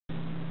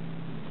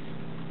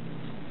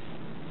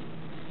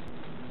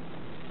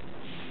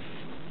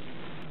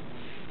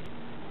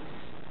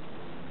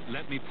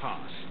let me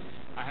pass.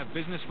 I have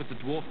business with the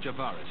dwarf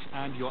Javaris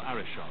and your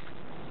Arishok.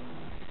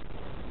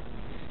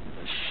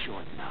 The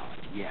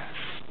short-mouthed, yes.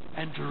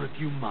 Enter if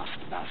you must,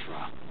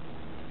 Basra.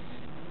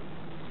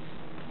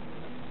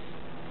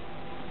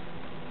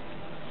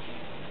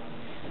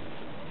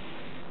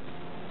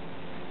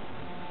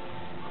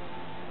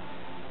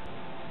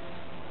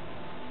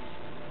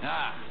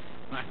 Ah,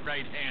 my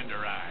right hand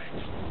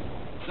arrives.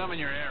 Summon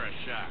your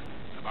Arishok.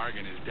 The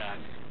bargain is done.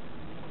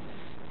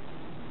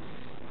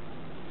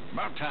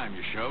 About time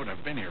you showed.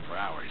 I've been here for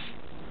hours.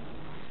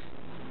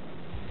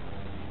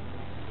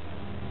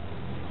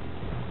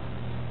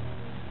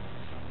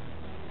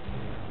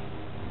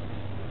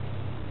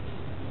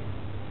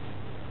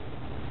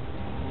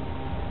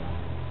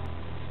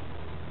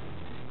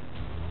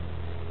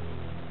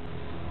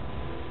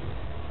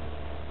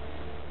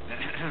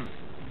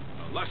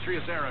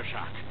 Illustrious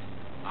Arishok,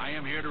 I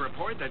am here to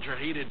report that your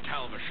hated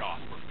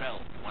Talvashoth were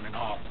felled, one and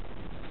all.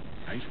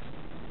 Right?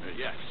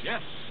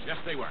 Yes,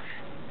 they were.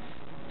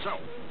 So,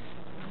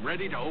 I'm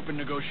ready to open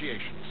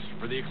negotiations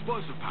for the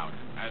explosive powder,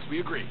 as we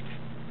agreed.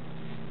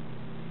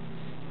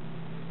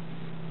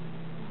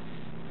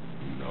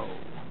 No.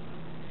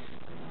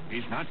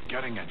 He's not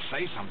getting it.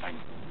 Say something.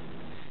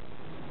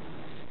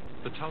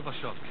 The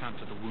Talvashoth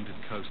camped at the Wounded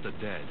Coast are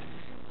dead.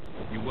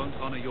 You won't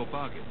honor your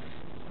bargain.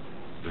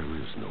 There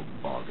is no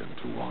bargain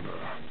to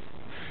honor.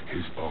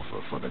 His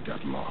offer for the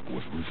deadlock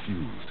was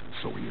refused,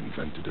 so he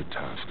invented a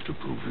task to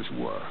prove his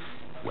worth,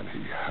 when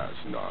he has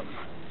none.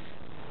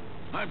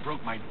 I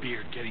broke my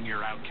beard getting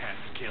your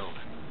outcasts killed.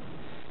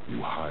 You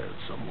hired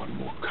someone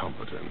more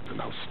competent and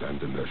now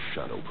stand in their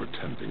shadow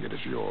pretending it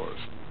is yours.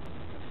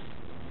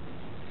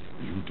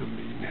 You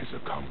demean his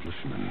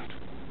accomplishment.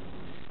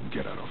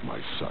 Get out of my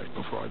sight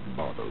before I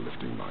bother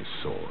lifting my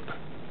sword.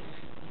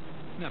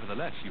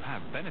 Nevertheless, you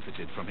have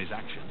benefited from his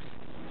action.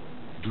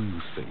 Do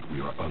you think we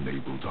are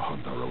unable to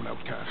hunt our own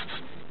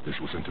outcasts? This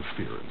was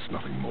interference,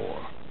 nothing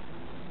more.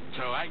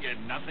 So I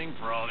get nothing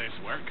for all this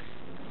work?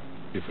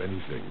 If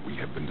anything, we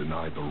have been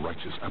denied the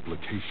righteous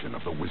application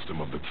of the wisdom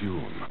of the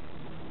Qun.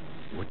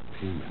 What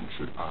payment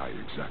should I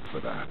exact for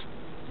that?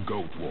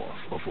 Go,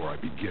 dwarf, before I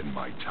begin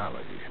my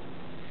tally.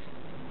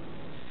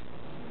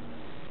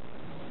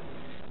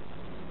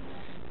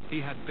 He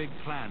had big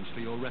plans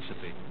for your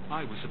recipe.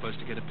 I was supposed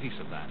to get a piece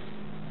of that.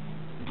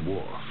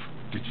 Dwarf,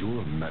 did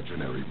your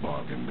imaginary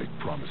bargain make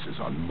promises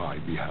on my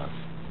behalf?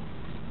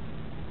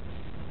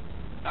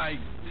 I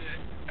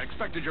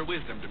expected your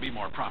wisdom to be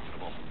more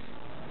profitable.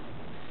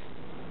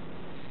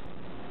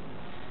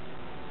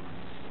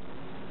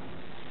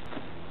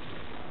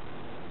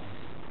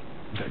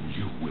 Then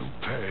you will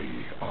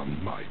pay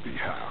on my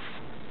behalf.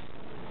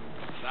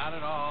 Not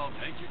at all.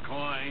 Take your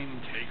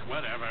coin, take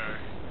whatever.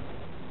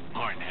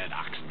 Hornhead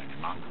oxmen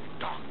and mongrel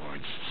dog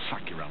lords,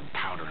 suck your own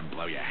powder and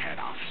blow your head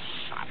off.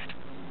 Sod it.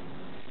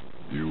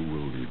 You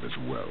will leave as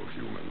well,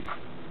 human.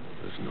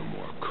 There's no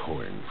more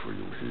coin for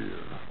you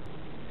here.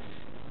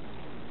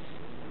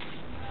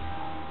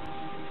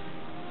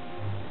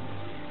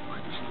 I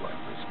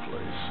dislike this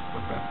place,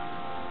 but that...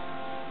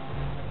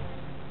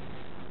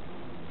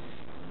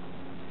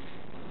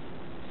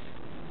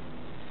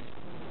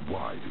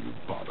 Why do you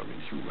bother me,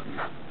 human?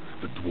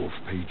 The dwarf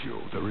paid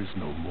you. There is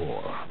no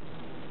more.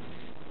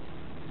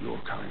 Your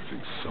kind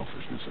thinks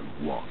selfishness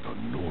and want are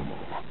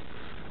normal.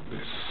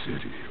 This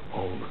city,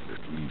 all of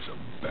it, leaves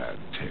a bad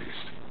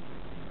taste.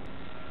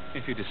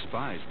 If you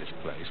despise this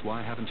place,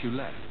 why haven't you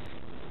left?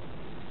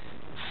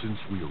 Since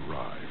we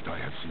arrived, I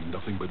have seen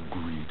nothing but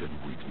greed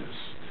and weakness.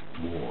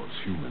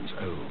 Dwarves, humans,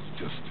 elves,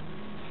 just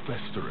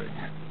festering.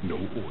 No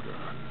order,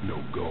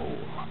 no goal.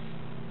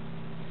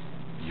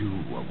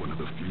 You are one of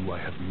the few I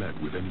have met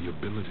with any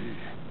ability.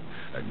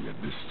 And yet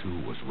this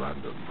too was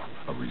random,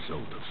 a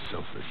result of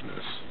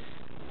selfishness.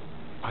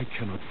 I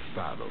cannot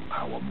fathom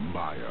how a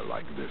mire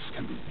like this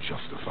can be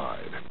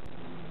justified.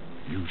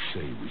 You say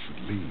we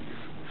should leave,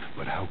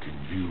 but how can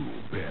you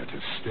bear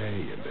to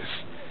stay in this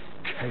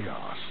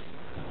chaos?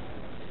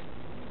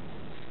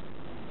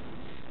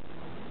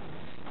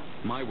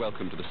 My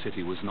welcome to the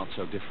city was not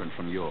so different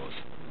from yours.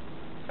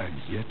 And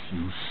yet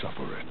you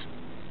suffer it.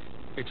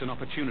 It's an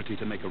opportunity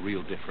to make a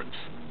real difference.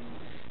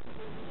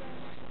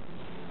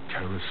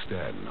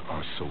 Karistan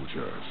are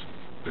soldiers.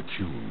 The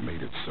Qun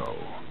made it so.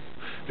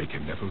 They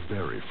can never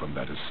vary from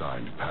that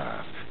assigned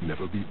path,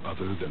 never be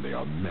other than they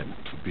are meant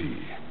to be.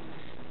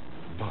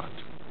 But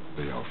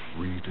they are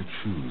free to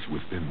choose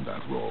within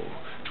that role,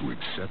 to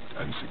accept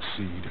and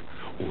succeed,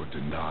 or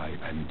deny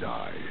and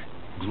die.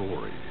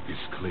 Glory is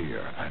clear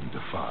and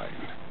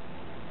defined.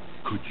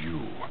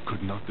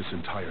 Could not this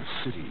entire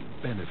city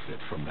benefit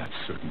from that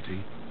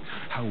certainty?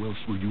 How else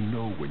will you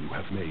know when you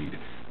have made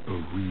a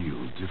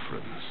real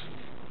difference?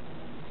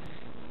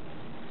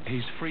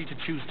 He's free to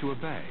choose to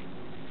obey.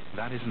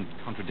 That isn't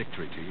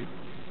contradictory to you?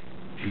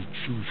 He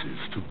chooses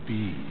to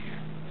be,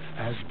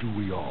 as do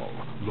we all,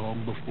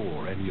 long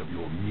before any of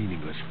your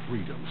meaningless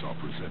freedoms are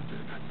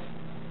presented.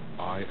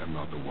 I am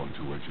not the one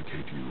to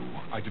educate you.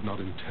 I did not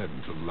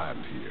intend to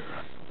land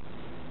here.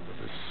 But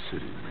this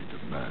city may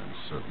demand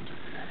certainty.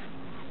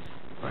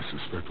 I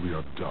suspect we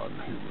are done,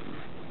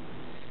 human.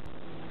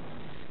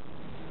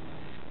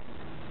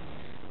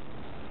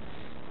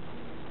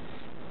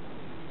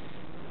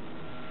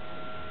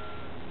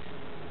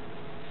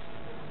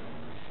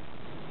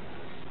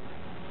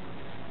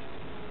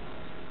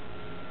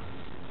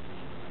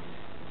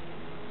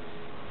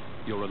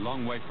 You're a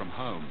long way from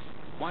home.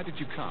 Why did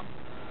you come?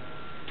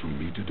 To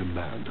meet a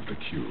demand of the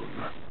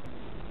Qun.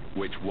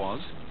 Which was?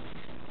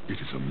 It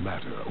is a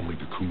matter only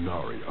the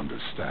Qunari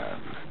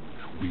understand.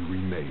 We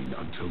remain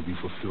until we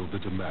fulfill the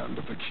demand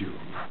of the Qun.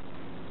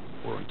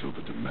 Or until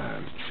the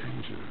demand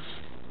changes.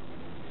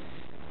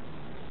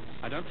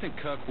 I don't think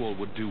Kirkwall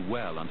would do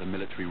well under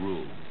military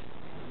rule.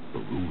 The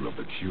rule of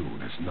the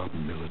Qun is not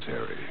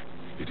military.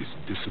 It is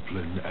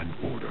discipline and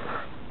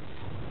order.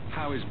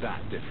 How is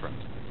that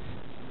different?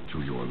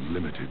 To your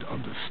limited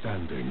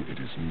understanding, it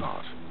is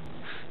not.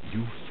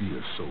 You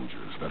fear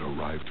soldiers that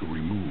arrive to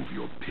remove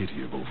your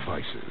pitiable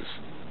vices.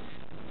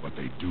 But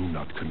they do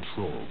not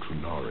control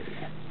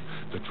Qunari.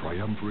 The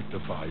triumvirate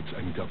divides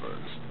and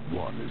governs.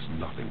 One is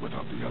nothing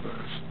without the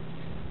others.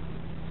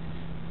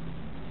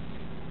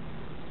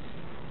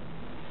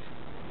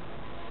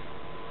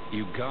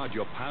 You guard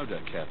your powder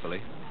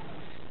carefully.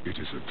 It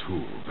is a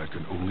tool that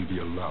can only be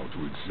allowed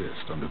to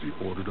exist under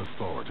the ordered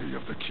authority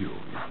of the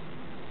Qun.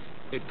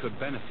 It could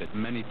benefit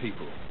many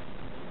people.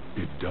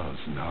 It does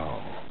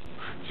now.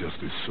 Just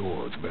as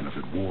swords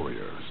benefit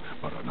warriors,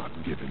 but are not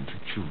given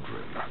to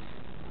children.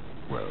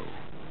 Well,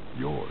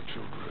 your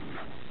children.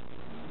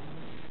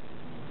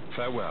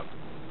 Farewell.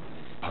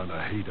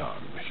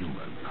 Panahedan,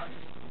 human.